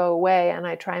wish would go away and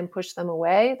I try and push them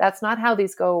away. That's not how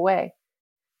these go away,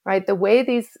 right? The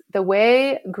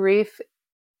way grief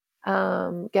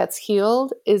gets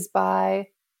healed is by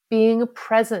being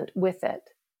present with it,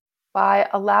 by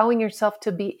allowing yourself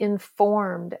to be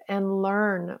informed and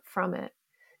learn from it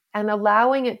and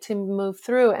allowing it to move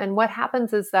through. And what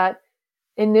happens is that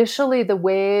initially the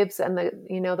waves and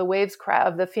the waves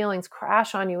of the feelings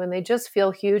crash on you and they just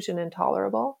feel huge and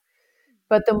intolerable.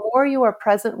 But the more you are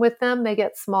present with them, they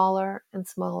get smaller and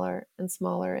smaller and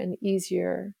smaller and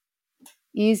easier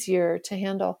to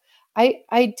handle.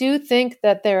 I do think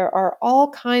that there are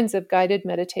all kinds of guided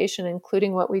meditation,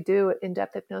 including what we do in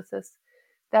depth hypnosis,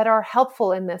 that are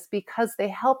helpful in this because they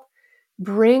help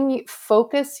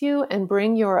focus you and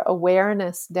bring your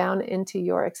awareness down into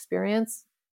your experience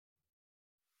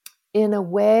in a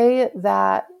way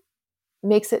that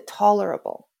makes it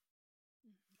tolerable,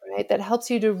 right? That helps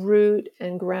you to root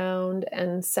and ground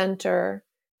and center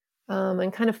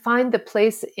and kind of find the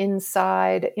place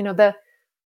inside,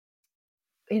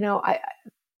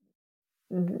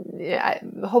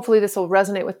 hopefully this will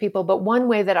resonate with people. But one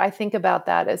way that I think about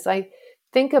that is I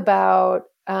think about,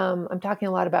 I'm talking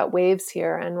a lot about waves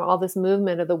here and all this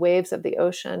movement of the waves of the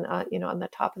ocean, on the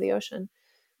top of the ocean.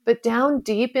 But down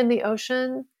deep in the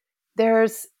ocean,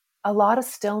 there's a lot of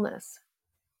stillness.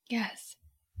 Yes.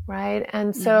 Right.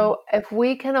 And so if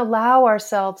we can allow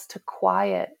ourselves to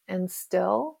quiet and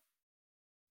still,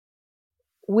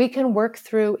 we can work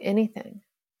through anything.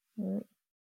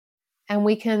 And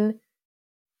we can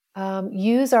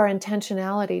use our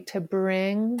intentionality to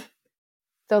bring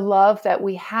the love that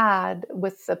we had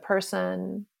with the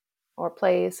person or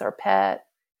place or pet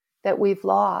that we've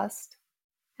lost,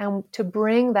 and to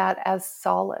bring that as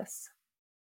solace.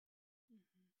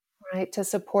 right? To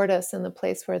support us in the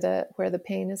place where the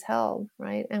pain is held,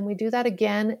 right? And we do that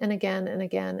again and again and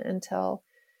again until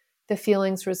the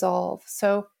feelings resolve.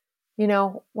 So,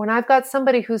 when I've got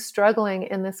somebody who's struggling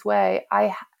in this way,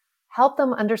 I help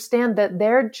them understand that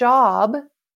their job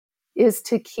is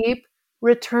to keep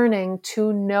returning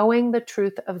to knowing the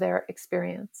truth of their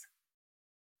experience.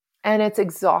 And it's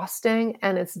exhausting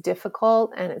and it's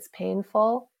difficult and it's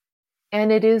painful.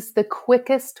 And it is the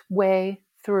quickest way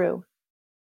through,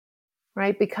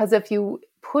 right? Because if you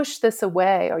push this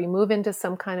away or you move into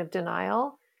some kind of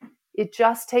denial, it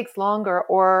just takes longer,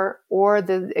 or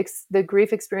the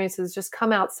grief experiences just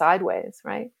come out sideways,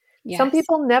 right? Yes. Some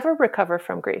people never recover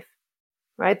from grief,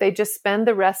 right? They just spend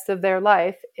the rest of their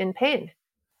life in pain.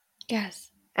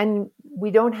 Yes. And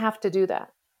we don't have to do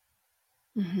that.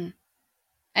 Mm-hmm.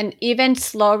 And even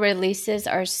slow releases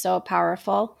are so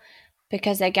powerful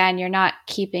because, again, you're not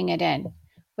keeping it in,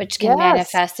 which can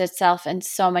manifest itself in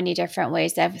so many different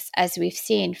ways, as we've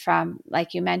seen from,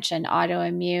 like you mentioned,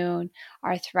 autoimmune,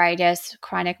 arthritis,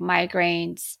 chronic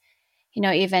migraines,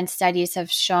 even studies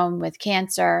have shown with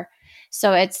cancer.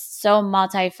 So it's so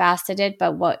multifaceted,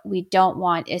 but what we don't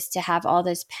want is to have all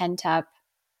this pent up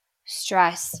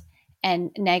stress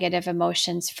and negative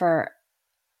emotions for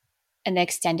an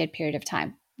extended period of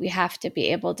time. We have to be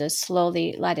able to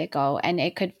slowly let it go. And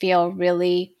it could feel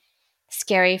really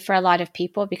scary for a lot of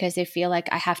people because they feel like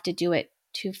I have to do it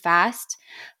too fast.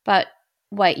 But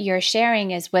what you're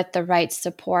sharing is with the right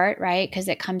support, right? Because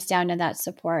it comes down to that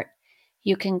support.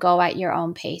 You can go at your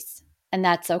own pace, and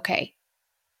that's okay.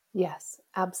 Yes,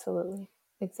 absolutely.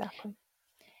 Exactly.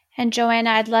 And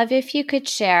Joanna, I'd love if you could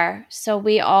share. So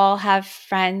we all have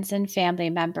friends and family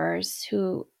members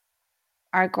who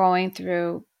are going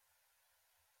through,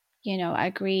 a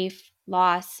grief,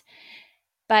 loss,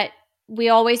 but we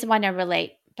always want to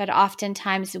relate, but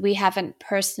oftentimes we haven't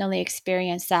personally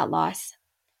experienced that loss.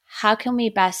 How can we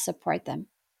best support them?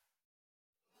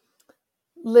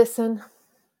 Listen,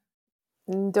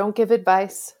 don't give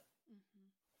advice.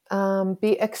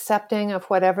 Be accepting of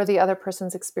whatever the other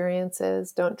person's experience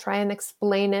is. Don't try and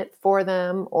explain it for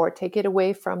them or take it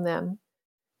away from them.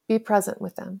 Be present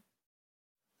with them.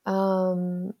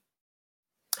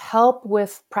 Help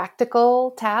with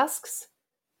practical tasks,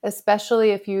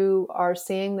 especially if you are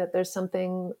seeing that there's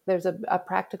a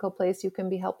practical place you can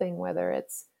be helping, whether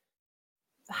it's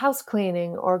house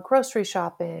cleaning or grocery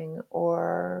shopping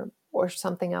or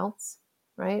something else,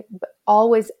 right? But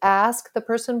always ask the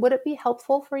person, would it be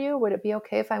helpful for you? Would it be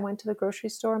okay if I went to the grocery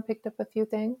store and picked up a few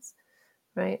things,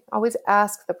 right? Always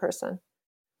ask the person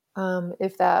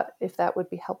if that would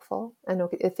be helpful and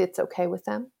if it's okay with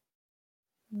them.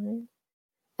 Right?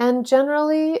 And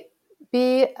generally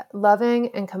be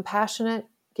loving and compassionate.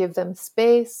 Give them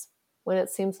space when it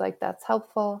seems like that's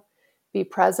helpful. Be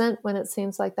present when it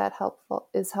seems like that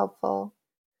is helpful.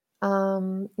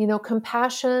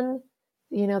 Compassion,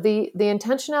 the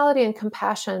intentionality and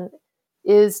compassion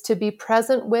is to be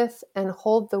present with and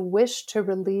hold the wish to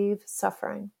relieve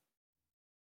suffering.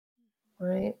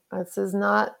 Right? This is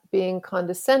not being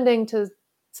condescending to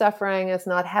suffering. It's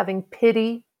not having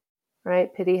pity,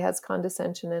 right? Pity has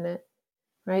condescension in it,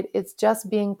 right? It's just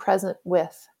being present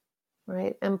with,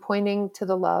 right? And pointing to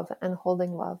the love and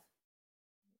holding love.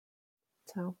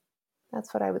 So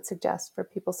that's what I would suggest for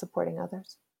people supporting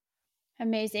others.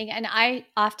 Amazing. And I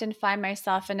often find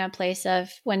myself in a place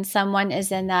of when someone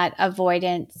is in that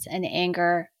avoidance and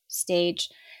anger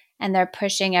stage and they're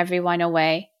pushing everyone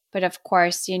away. But of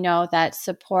course, that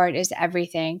support is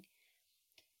everything.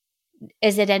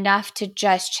 Is it enough to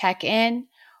just check in?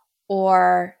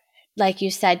 Or, like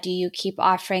you said, do you keep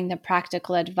offering the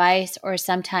practical advice? Or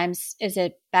sometimes is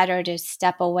it better to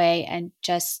step away and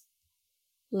just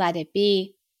let it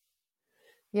be?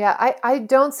 Yeah, I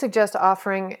don't suggest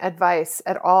offering advice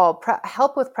at all.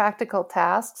 Help with practical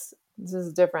tasks, this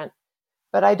is different,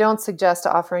 but I don't suggest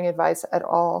offering advice at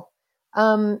all.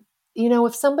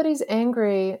 If somebody's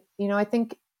angry, I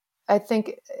think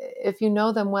if you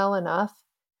know them well enough,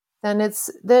 then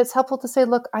it's helpful to say,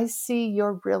 look, I see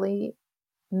you're really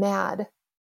mad,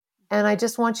 and I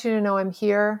just want you to know I'm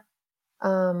here.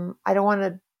 I don't want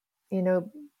to,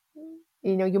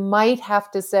 you might have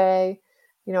to say,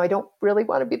 I don't really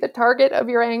want to be the target of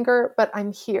your anger, but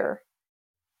I'm here.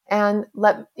 And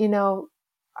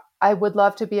I would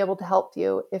love to be able to help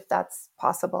you if that's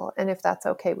possible and if that's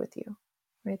okay with you.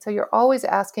 Right. So you're always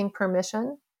asking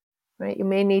permission, right? You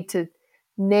may need to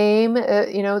name,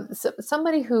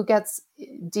 somebody who gets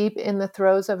deep in the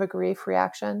throes of a grief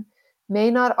reaction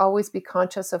may not always be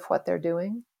conscious of what they're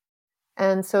doing.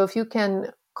 And so if you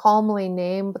can calmly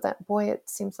name that, boy, it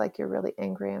seems like you're really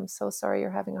angry. I'm so sorry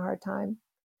you're having a hard time.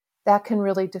 that can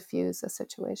really diffuse a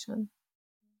situation.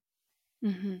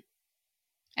 Mm-hmm.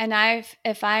 And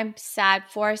if I'm sad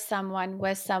for someone,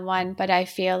 with someone, but I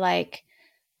feel like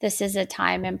this is a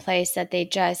time and place that they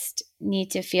just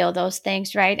need to feel those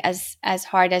things, right? As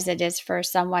hard as it is for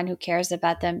someone who cares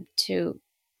about them to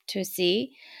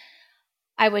see,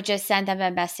 I would just send them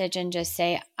a message and just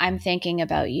say, I'm thinking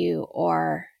about you,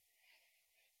 or,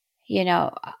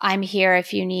 I'm here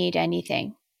if you need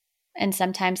anything. And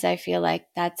sometimes I feel like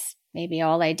that's maybe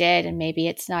all I did, and maybe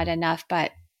it's not enough,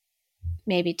 but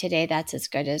maybe today that's as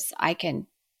good as I can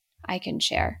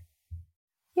share.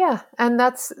 Yeah, and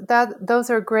those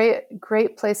are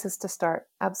great places to start.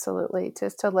 Absolutely.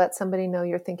 Just to let somebody know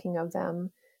you're thinking of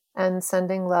them and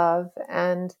sending love,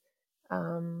 and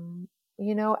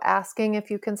asking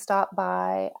if you can stop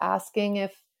by, asking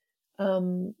if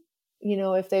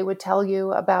if they would tell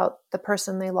you about the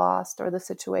person they lost, or the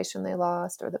situation they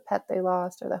lost, or the pet they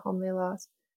lost, or the home they lost.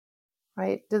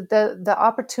 Right? The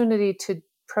opportunity to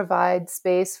provide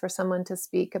space for someone to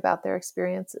speak about their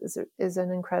experience is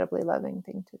an incredibly loving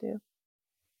thing to do.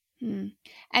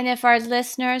 And if our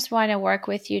listeners want to work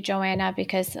with you, Joanna,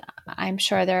 because I'm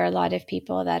sure there are a lot of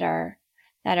people that are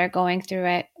going through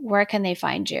it, where can they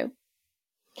find you?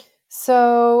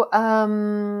 So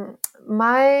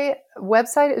my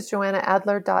website is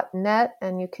joannaadler.net,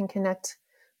 and you can connect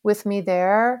with me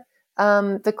there.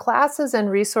 The classes and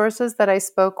resources that I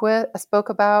spoke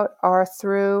about are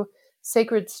through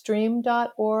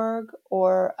sacredstream.org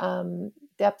or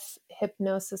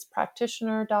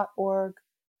depthhypnosispractitioner.org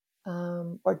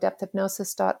or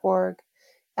depthhypnosis.org.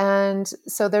 And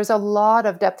so there's a lot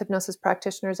of depth hypnosis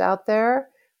practitioners out there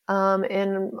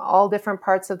in all different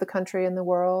parts of the country and the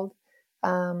world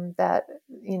that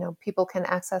people can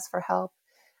access for help.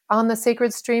 On the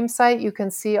Sacred Stream site, you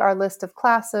can see our list of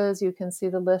classes. You can see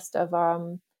the list of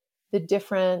the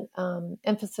different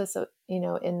emphasis of,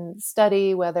 in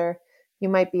study, whether you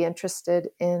might be interested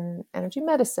in energy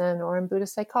medicine or in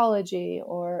Buddhist psychology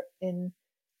or in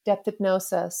depth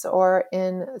hypnosis or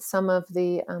in some of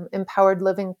the empowered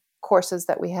living courses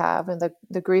that we have, and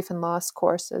the grief and loss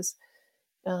courses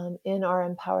in our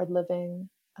empowered living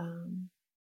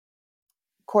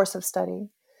course of study.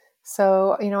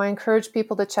 So, I encourage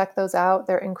people to check those out.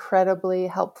 They're incredibly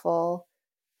helpful,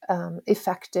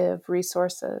 effective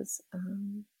resources.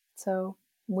 So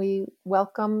we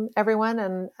welcome everyone.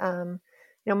 And,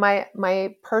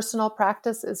 my personal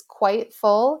practice is quite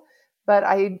full, but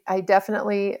I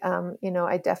definitely,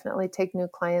 I definitely take new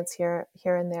clients here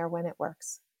and there when it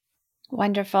works.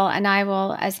 Wonderful. And I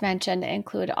will, as mentioned,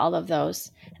 include all of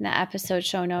those in the episode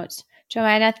show notes.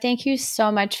 Joanna, thank you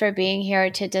so much for being here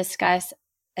to discuss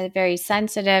a very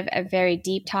sensitive, a very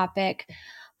deep topic,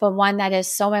 but one that is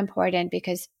so important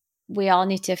because we all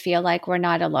need to feel like we're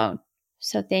not alone.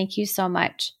 So thank you so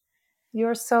much.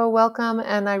 You're so welcome.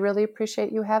 And I really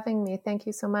appreciate you having me. Thank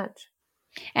you so much.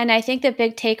 And I think the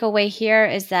big takeaway here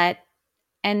is that,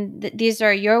 and these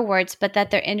are your words, but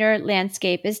that their inner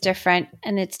landscape is different,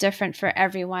 and it's different for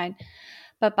everyone.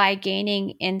 But by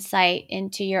gaining insight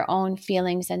into your own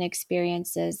feelings and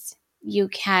experiences, you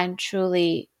can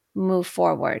truly move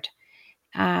forward.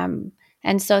 And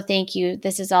so thank you.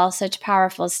 This is all such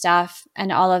powerful stuff,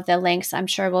 and all of the links I'm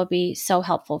sure will be so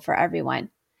helpful for everyone.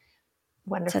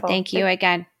 Wonderful. So thank you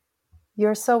again.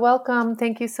 You're so welcome.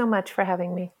 Thank you so much for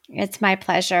having me. It's my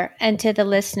pleasure. And to the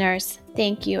listeners,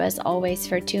 thank you as always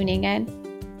for tuning in.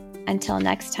 Until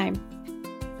next time.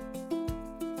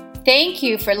 Thank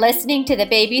you for listening to the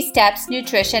Baby Steps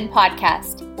Nutrition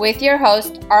Podcast with your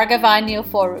host, Argavan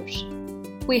Nilforouche.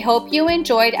 We hope you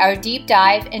enjoyed our deep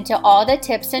dive into all the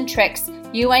tips and tricks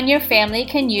you and your family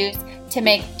can use to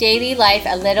make daily life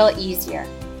a little easier.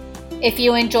 If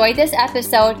you enjoyed this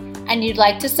episode and you'd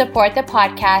like to support the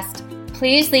podcast,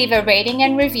 please leave a rating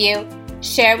and review,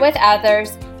 share with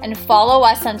others, and follow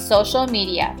us on social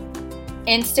media.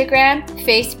 Instagram,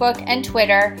 Facebook, and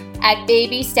Twitter at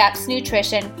Baby Steps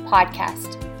Nutrition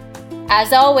Podcast.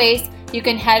 As always, you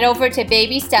can head over to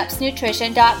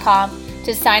babystepsnutrition.com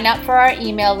to sign up for our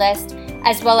email list,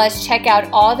 as well as check out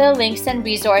all the links and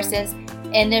resources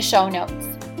in the show notes.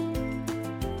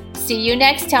 See you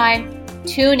next time.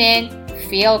 Tune in.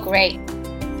 Feel great.